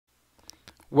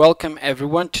Welcome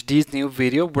everyone to this new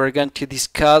video. We're going to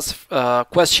discuss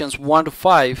questions 1 to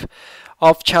 5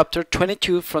 of chapter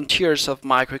 22, Frontiers of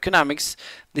Microeconomics.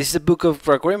 This is a book of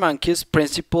Gregory Mankiy's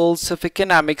Principles of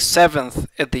Economics 7th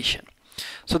edition.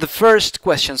 So the first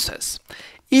question says,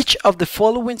 each of the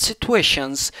following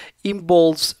situations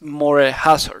involves moral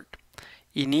hazard.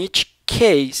 In each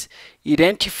case,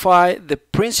 identify the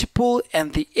principal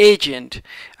and the agent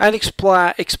and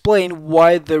explain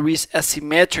why there is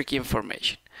asymmetric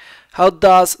information. How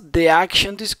does the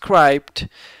action described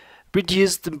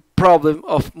reduce the problem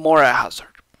of moral hazard?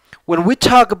 When we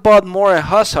talk about moral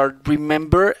hazard,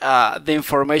 remember the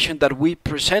information that we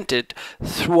presented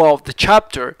throughout the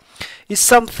chapter is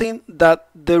something that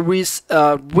there is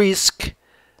a risk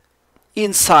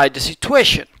inside the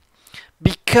situation.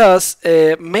 Because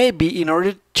maybe in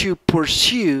order to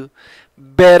pursue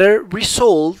better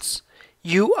results,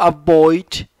 you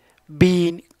avoid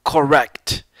being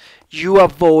correct. You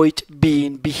avoid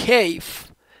being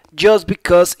behave. Just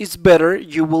because it's better,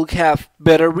 you will have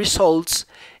better results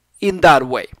in that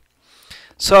way.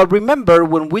 So remember,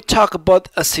 when we talk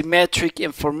about asymmetric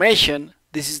information,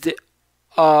 this is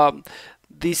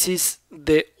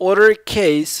the other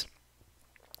case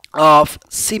of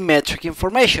symmetric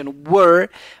information, where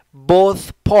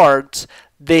both parts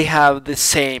they have the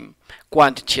same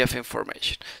quantity of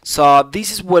information. So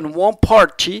this is when one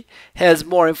party has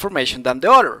more information than the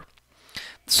other.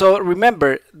 So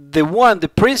remember,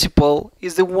 the principal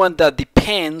is the one that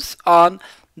depends on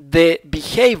the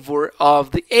behavior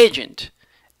of the agent,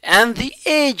 and the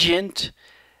agent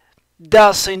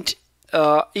doesn't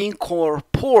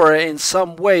incorporate in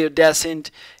some way, or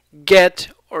doesn't get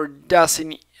or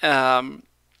doesn't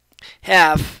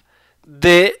have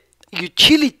the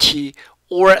utility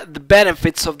or the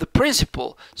benefits of the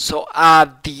principal. So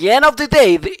at the end of the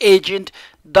day, the agent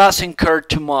doesn't care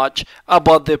too much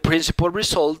about the principal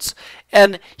results,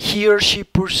 and he or she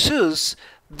pursues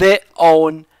their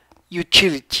own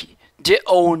utility, their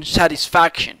own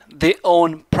satisfaction, their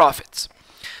own profits.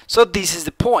 So this is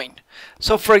the point.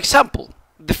 So for example,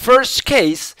 the first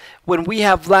case, when we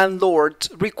have landlords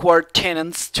require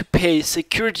tenants to pay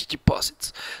security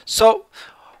deposits. So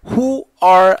who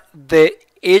are the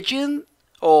agent,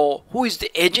 or who is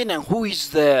the agent and who is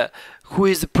the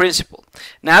principal?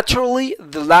 Naturally,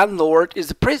 the landlord is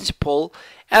the principal,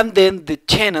 and then the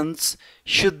tenants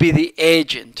should be the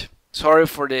agent. Sorry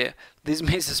for this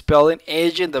misspelling,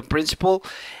 agent and principal.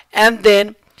 And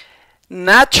then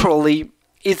naturally,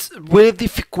 it's really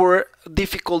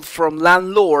difficult from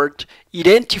landlord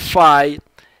identify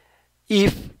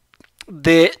if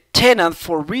the tenant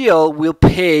for real will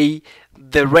pay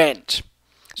the rent.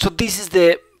 So this is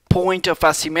the point of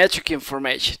asymmetric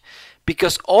information,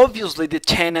 because obviously the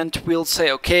tenant will say,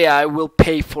 okay, I will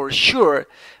pay for sure,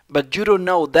 but you don't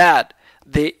know that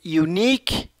the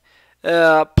unique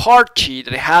party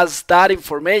that has that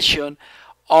information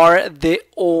are their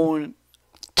own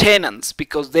tenants,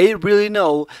 because they really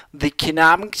know the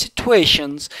economic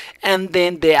situations and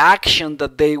then the action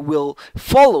that they will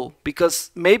follow.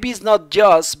 Because maybe it's not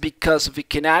just because of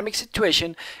economic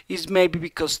situation, it's maybe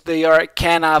because they are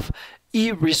kind of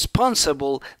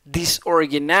irresponsible,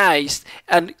 disorganized,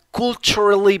 and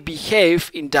culturally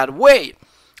behave in that way.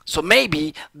 So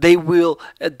maybe they will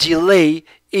delay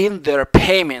in their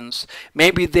payments,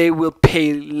 maybe they will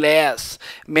pay less,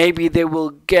 maybe they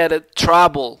will get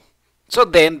trouble. So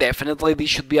then definitely this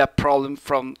should be a problem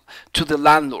to the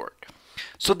landlord.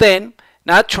 So then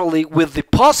naturally with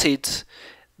deposits,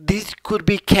 this could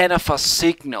be kind of a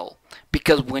signal,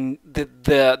 because when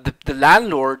the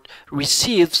landlord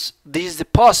receives this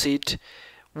deposit,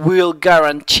 will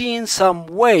guarantee in some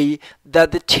way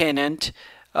that the tenant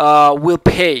will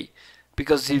pay.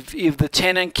 Because if the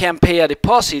tenant can pay a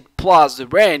deposit plus the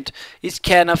rent, it's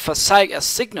kind of a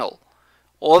signal.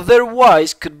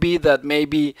 Otherwise, could be that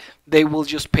maybe they will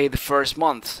just pay the first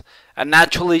month, and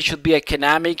naturally it should be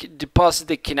economic deposit,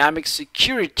 economic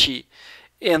security.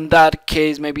 In that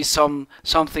case, maybe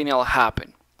something will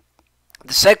happen.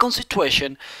 The second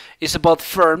situation is about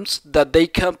firms that they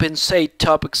compensate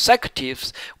top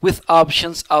executives with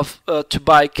options of to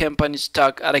buy company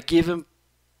stock at a given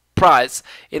price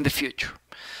in the future.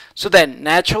 So then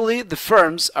naturally the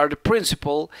firms are the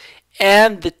principal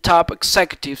and the top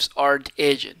executives are the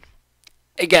agent.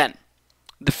 Again,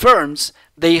 the firms,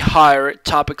 they hire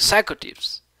top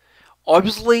executives.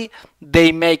 Obviously,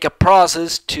 they make a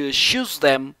process to choose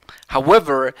them.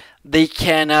 However, they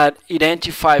cannot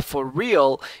identify for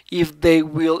real if they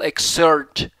will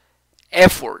exert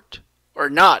effort or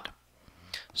not.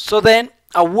 So then,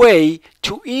 a way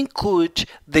to include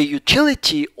the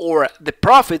utility or the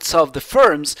profits of the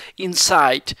firms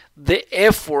inside the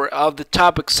effort of the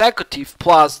top executive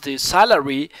plus the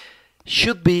salary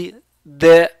should be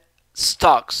the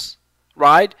stocks,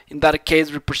 right? In that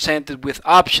case, represented with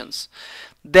options.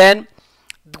 Then,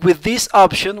 with this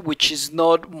option, which is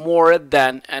not more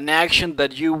than an action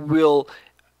that you will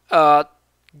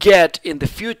get in the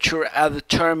future at a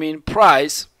determined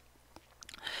price,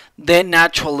 then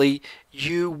naturally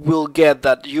you will get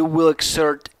that you will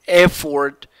exert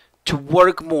effort to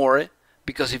work more,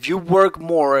 because if you work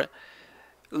more,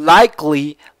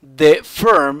 likely the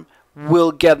firm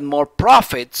will get more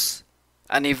profits,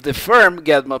 and if the firm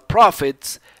get more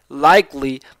profits,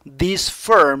 likely this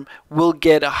firm will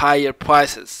get higher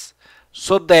prices.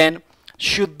 So then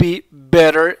should be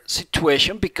better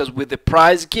situation, because with the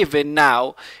price given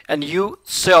now and you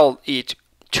sell it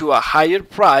to a higher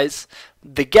price,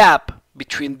 the gap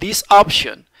between this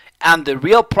option and the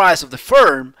real price of the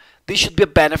firm, this should be a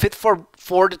benefit for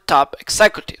the top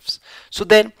executives. So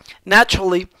then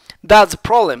naturally that's the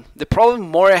problem. The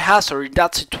problem, moral hazard in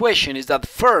that situation, is that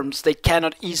firms, they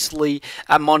cannot easily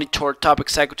monitor top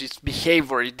executives'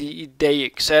 behavior if they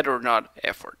exert or not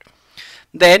effort.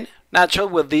 Then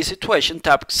naturally with this situation,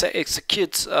 top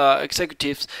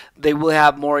executives, they will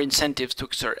have more incentives to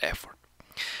exert effort.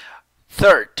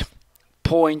 Third,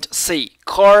 point C.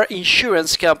 Car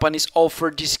insurance companies offer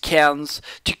discounts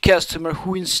to customers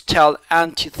who install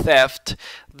anti-theft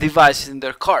devices in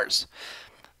their cars.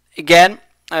 Again,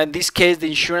 in this case, the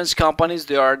insurance companies,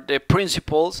 they are the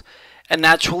principals, and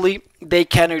naturally they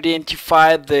can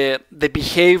identify the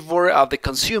behavior of the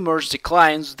consumers, the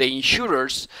clients, the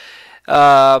insurers.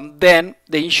 Then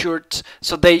the insured,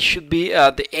 so they should be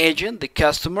the agent, the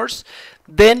customers.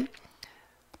 Then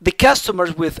the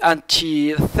customers with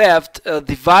anti-theft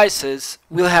devices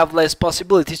will have less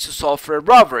possibilities to suffer a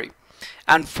robbery.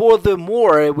 And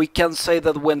furthermore, we can say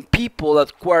that when people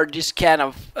acquire this kind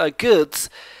of goods,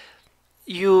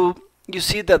 you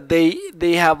see that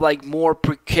they have like more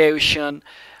precaution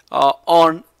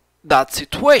on that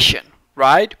situation,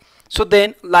 right? So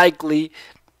then likely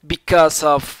because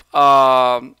of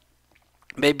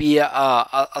maybe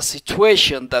a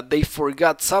situation that they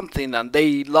forgot something and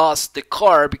they lost the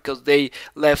car because they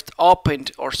left open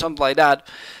or something like that,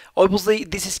 obviously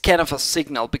this is kind of a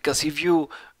signal, because if you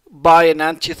buy an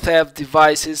anti-theft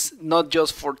devices not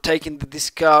just for taking the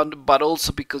discount but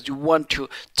also because you want to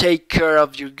take care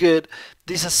of your good,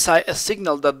 this is a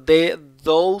signal that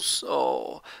those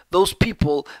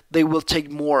people, they will take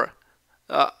more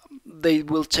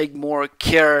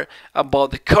care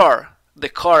about the car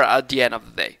at the end of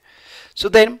the day. So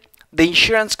then the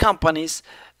insurance companies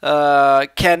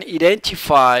can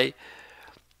identify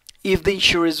if the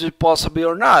insurance is possible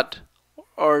or not,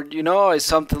 or it's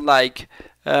something like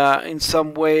in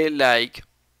some way like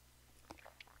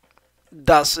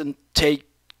doesn't take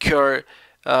care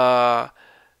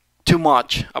too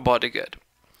much about the good.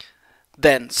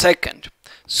 Then second,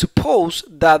 suppose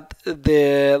that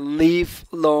the Live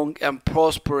Long and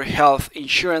Prosper Health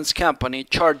Insurance Company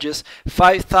charges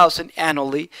 $5,000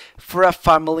 annually for a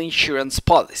family insurance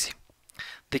policy.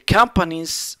 The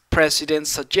company's president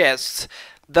suggests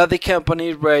that the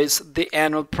company raise the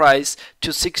annual price to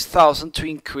 $6,000 to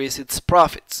increase its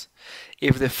profits.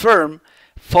 If the firm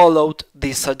followed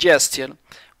this suggestion,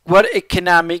 what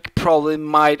economic problem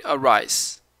might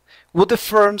arise? Would the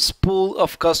firm's pool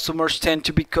of customers tend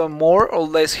to become more or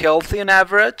less healthy on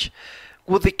average?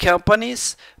 Would the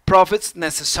company's profits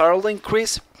necessarily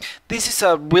increase? This is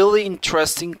a really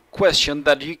interesting question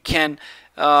that you can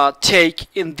take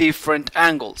in different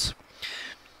angles.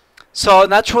 So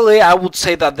naturally I would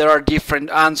say that there are different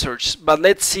answers, but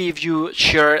let's see if you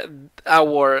share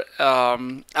our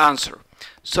answer.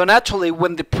 So naturally,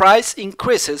 when the price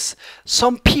increases,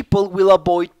 some people will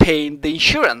avoid paying the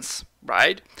insurance,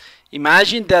 right?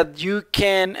 Imagine that you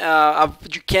can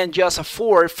just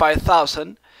afford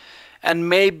 5,000, and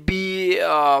maybe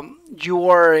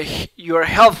you're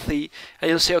healthy,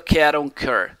 and you say, okay, I don't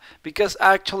care, because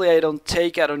actually I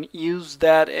don't use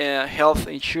that health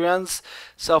insurance,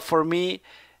 so for me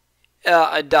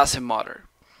it doesn't matter.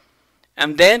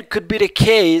 And then could be the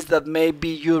case that maybe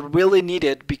you really need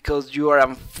it because you are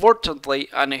unfortunately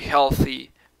an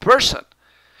unhealthy person,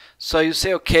 so you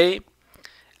say, okay,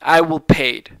 I will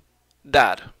pay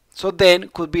that. So then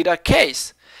could be that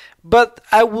case, but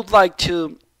I would like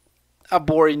to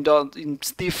avoid in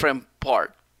different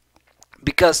part,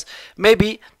 because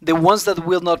maybe the ones that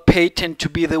will not pay tend to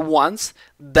be the ones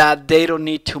that they don't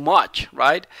need too much,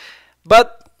 right?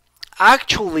 But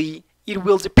actually it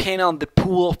will depend on the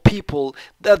pool of people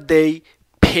that they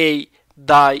pay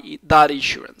that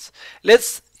insurance.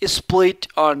 Let's split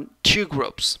on two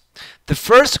groups. The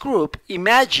first group,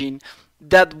 imagine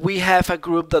that we have a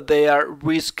group that they are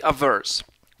risk averse.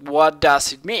 What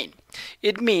does it mean?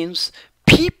 It means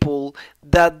people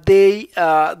that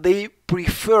they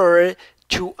prefer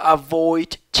to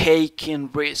avoid taking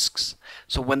risks.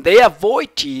 So when they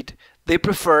avoid it, they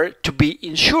prefer to be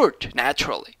insured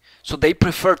naturally. So they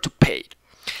prefer to pay.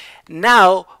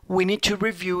 Now we need to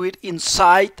review it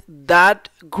inside that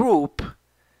group.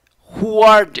 Who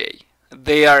are they?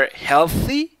 They are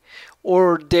healthy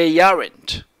or they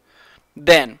aren't?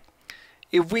 Then,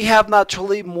 if we have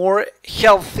naturally more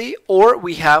healthy or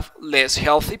we have less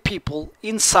healthy people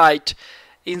inside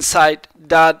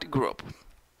that group,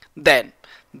 then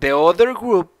the other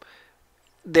group,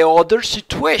 the other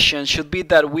situation should be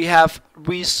that we have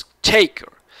risk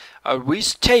taker. A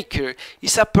risk taker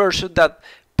is a person that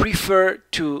prefer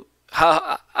to,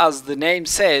 as the name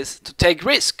says, to take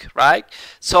risk, right?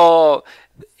 So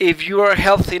if you are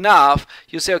healthy enough,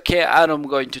 you say, okay, I'm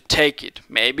going to take it,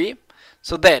 maybe.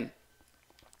 So then,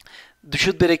 there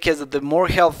should be the case that they're more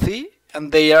healthy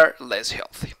and they are less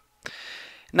healthy.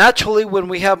 Naturally, when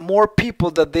we have more people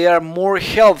that they are more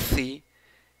healthy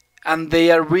and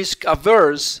they are risk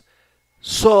averse,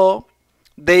 so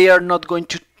they are not going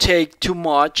to take too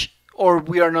much, or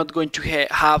we are not going to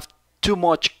have too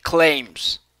much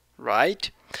claims,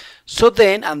 right? So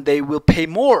then, and they will pay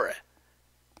more.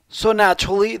 So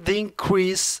naturally, the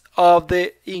increase of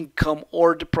the income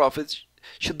or the profits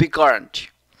should be guaranteed.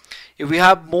 If we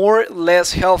have more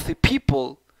less healthy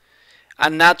people,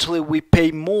 and naturally we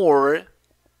pay more,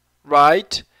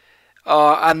 right?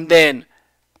 And then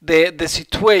the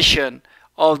situation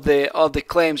of the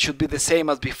claims should be the same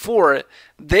as before.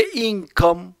 The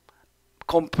income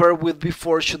compared with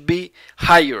before should be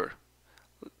higher.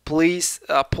 Please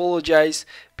apologize,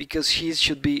 because his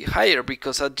should be higher,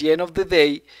 because at the end of the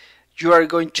day you are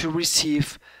going to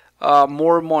receive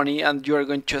more money and you are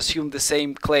going to assume the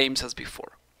same claims as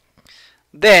before.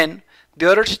 Then the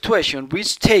other situation,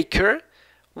 risk taker,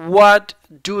 what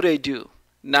do?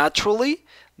 Naturally,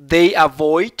 they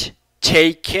avoid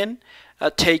taking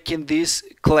this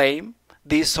claim,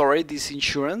 this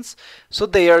insurance, so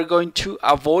they are going to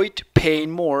avoid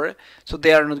paying more, so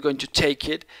they are not going to take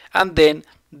it, and then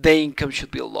the income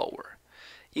should be lower.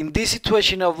 In this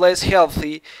situation of less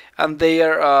healthy and they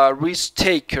are a risk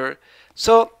taker,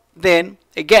 so then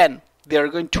again they are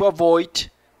going to avoid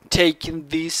taking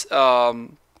this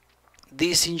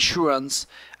insurance,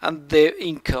 and the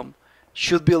income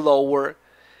should be lower,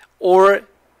 or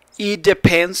it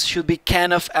depends, should be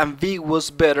kind of ambiguous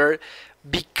better,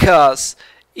 because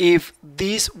if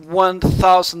this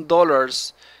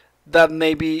 $1,000 that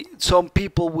maybe some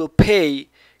people will pay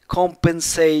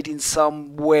compensate in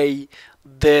some way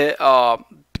the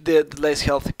less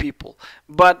healthy people,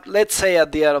 but let's say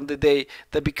at the end of the day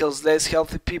that because less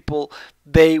healthy people,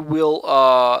 they will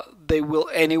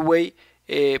anyway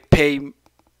pay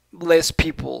less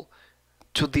people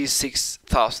to these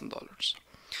 $6,000.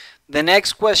 The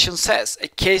next question says, a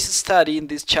case study in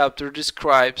this chapter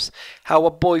describes how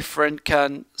a boyfriend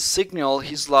can signal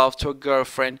his love to a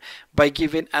girlfriend by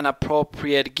giving an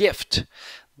appropriate gift.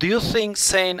 Do you think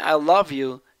saying I love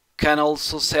you can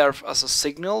also serve as a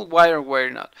signal? Why or why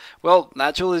not? Well,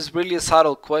 naturally it's really a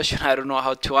subtle question. I don't know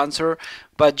how to answer,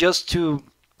 but just to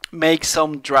make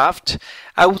some draft,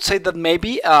 I would say that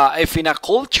maybe if in a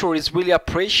culture is really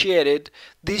appreciated,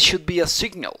 this should be a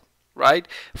signal, right?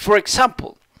 For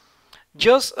example,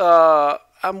 just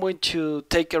I'm going to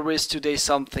take a risk today,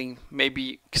 something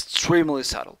maybe extremely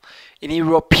subtle. In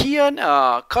European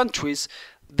countries,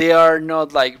 they are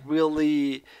not like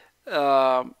really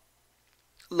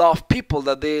love people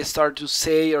that they start to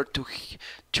say or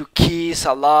to kiss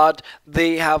a lot.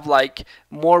 They have like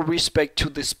more respect to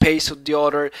the space of the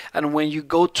other, and when you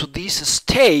go to this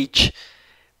stage,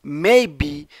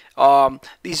 maybe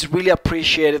it's really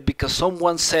appreciated because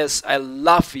someone says I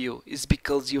love you, is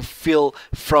because you feel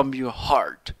from your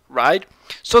heart, right?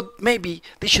 So maybe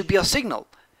this should be a signal.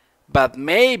 But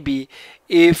maybe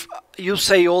if you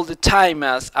say all the time,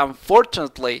 as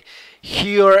unfortunately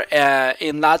here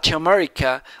in Latin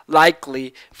America,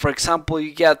 likely, for example,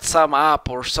 you get some app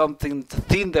or something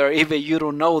Tinder, even you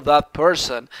don't know that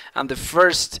person, and the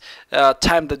first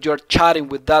time that you're chatting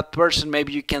with that person,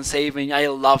 maybe you can say even I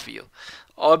love you.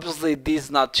 Obviously this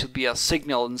not should be a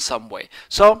signal in some way.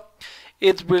 So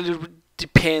it really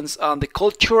depends on the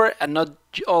culture, and not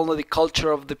only the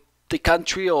culture of the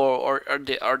country or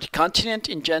the continent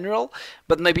in general,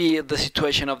 but maybe the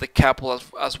situation of the couple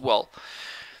as well.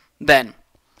 Then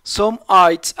Some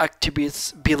AIDS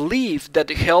activists believe that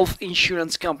health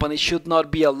insurance companies should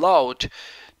not be allowed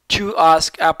to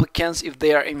ask applicants if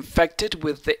they are infected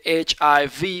with the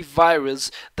HIV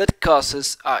virus that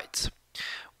causes AIDS.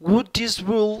 Would this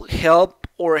rule help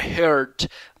or hurt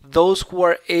those who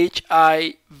are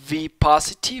HIV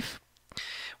positive?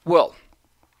 Well,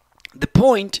 the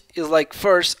point is, like,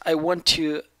 first I want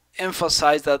to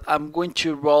emphasize that I'm going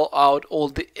to roll out all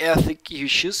the ethic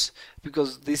issues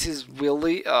because this is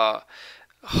really a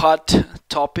hot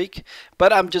topic,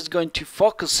 but I'm just going to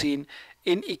focus in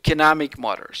economic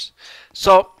matters.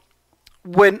 So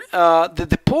when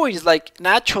the point is, like,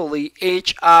 naturally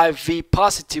HIV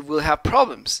positive will have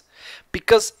problems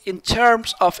because in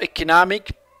terms of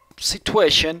economic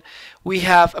situation we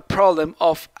have a problem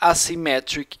of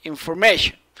asymmetric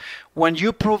information. When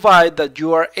you provide that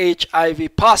you are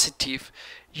HIV positive,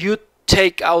 you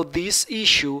take out this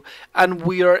issue, and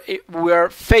we are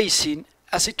facing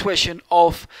a situation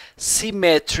of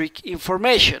symmetric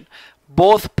information.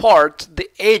 Both parts, the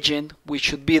agent, which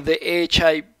should be the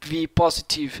HIV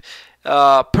positive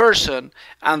person,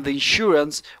 and the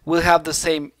insurance will have the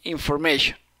same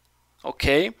information.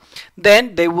 Okay,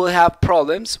 then they will have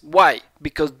problems. Why?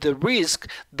 Because the risk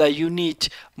that you need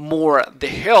more, the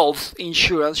health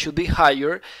insurance should be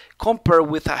higher compared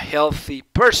with a healthy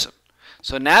person.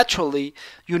 So naturally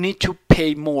you need to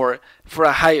pay more for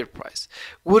a higher price.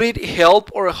 Would it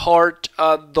help or hurt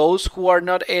those who are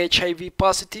not HIV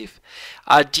positive?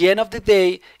 At the end of the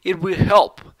day, it will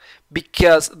help,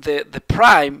 because the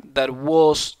prime that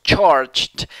was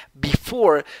charged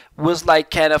before was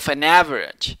like kind of an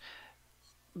average,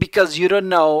 because you don't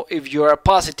know if you are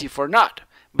positive or not.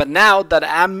 But now that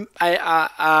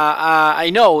I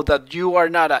know that you are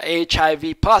not a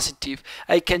HIV positive,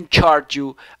 I can charge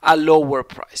you a lower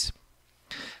price.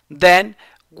 Then,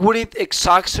 would it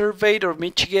exacerbate or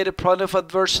mitigate a problem of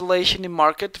adverse selection in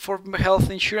market for health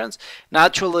insurance?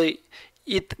 Naturally,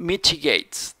 it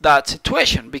mitigates that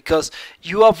situation because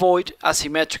you avoid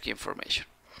asymmetric information.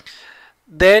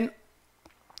 Then,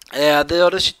 the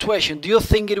other situation, do you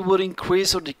think it would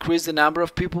increase or decrease the number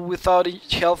of people without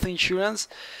health insurance?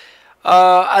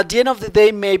 At the end of the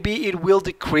day, maybe it will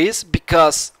decrease,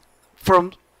 because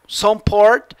from some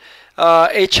part,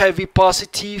 HIV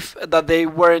positive that they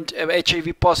weren't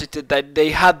HIV positive that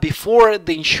they had before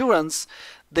the insurance,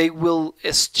 they will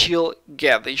still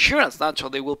get the insurance.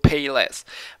 Naturally, they will pay less.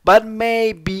 But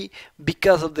maybe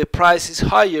because of the price is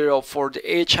higher or for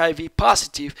the HIV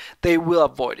positive, they will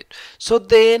avoid it. So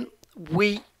then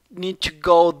we need to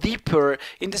go deeper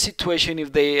in the situation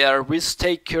if they are risk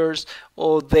takers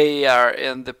or they are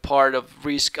in the part of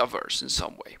risk averse in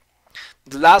some way.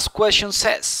 The last question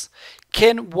says,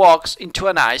 Ken walks into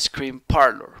an ice cream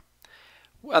parlor,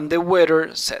 and the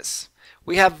waiter says,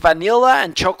 we have vanilla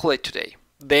and chocolate today.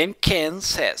 Then Ken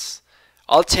says,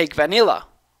 I'll take vanilla.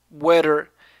 Waiter,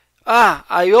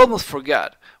 I almost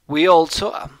forgot. We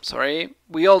also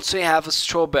have a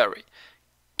strawberry.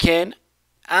 Ken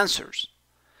answers,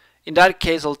 in that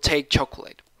case, I'll take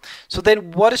chocolate. So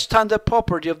then what standard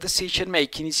property of decision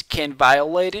making is Ken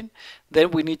violating? Then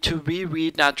we need to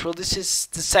reread naturally. This is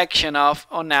the section of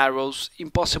Onarro's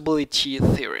impossibility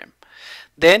theorem.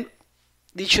 Then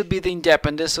this should be the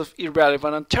independence of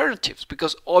irrelevant alternatives,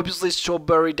 because obviously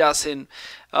strawberry doesn't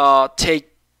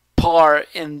take part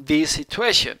in this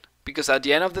situation, because at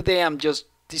the end of the day I'm just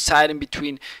deciding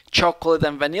between chocolate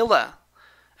and vanilla.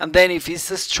 And then if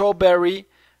it's a strawberry,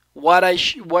 what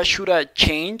should I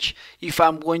change if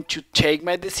I'm going to take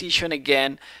my decision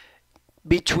again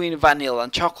between vanilla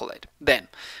and chocolate? Then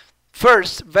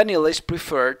first, vanilla is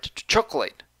preferred to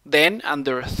chocolate. Then,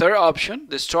 under third option,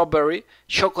 the strawberry,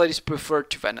 chocolate is preferred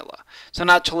to vanilla. So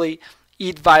naturally,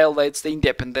 it violates the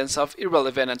independence of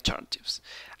irrelevant alternatives.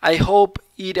 I hope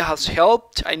it has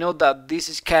helped. I know that this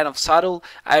is kind of subtle.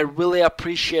 I really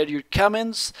appreciate your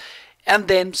comments. And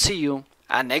then see you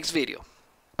at next video.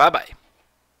 Bye bye.